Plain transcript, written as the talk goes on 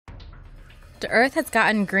The Earth has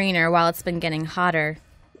gotten greener while it's been getting hotter.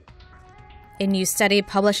 A new study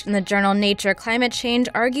published in the journal Nature Climate Change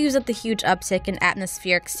argues that the huge uptick in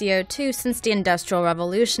atmospheric CO2 since the Industrial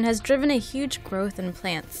Revolution has driven a huge growth in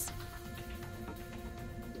plants.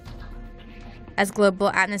 As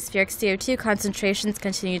global atmospheric CO2 concentrations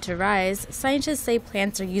continue to rise, scientists say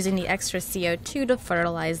plants are using the extra CO2 to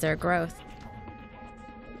fertilize their growth.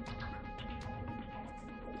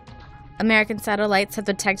 American satellites have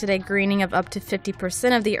detected a greening of up to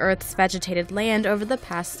 50% of the Earth's vegetated land over the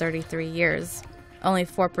past 33 years. Only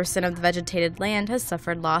 4% of the vegetated land has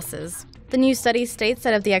suffered losses. The new study states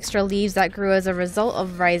that if the extra leaves that grew as a result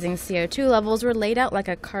of rising CO2 levels were laid out like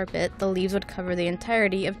a carpet, the leaves would cover the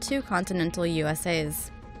entirety of 2 continental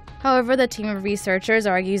USAs. However, the team of researchers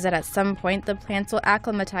argues that at some point the plants will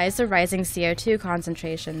acclimatize to rising CO2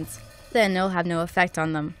 concentrations. Then it'll have no effect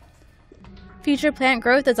on them. Future plant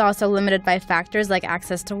growth is also limited by factors like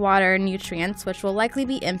access to water and nutrients, which will likely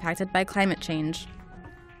be impacted by climate change.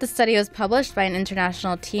 The study was published by an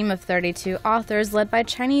international team of 32 authors led by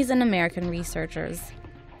Chinese and American researchers.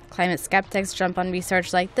 Climate skeptics jump on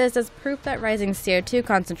research like this as proof that rising CO2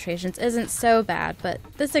 concentrations isn't so bad, but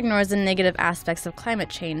this ignores the negative aspects of climate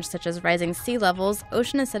change, such as rising sea levels,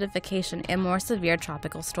 ocean acidification, and more severe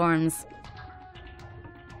tropical storms.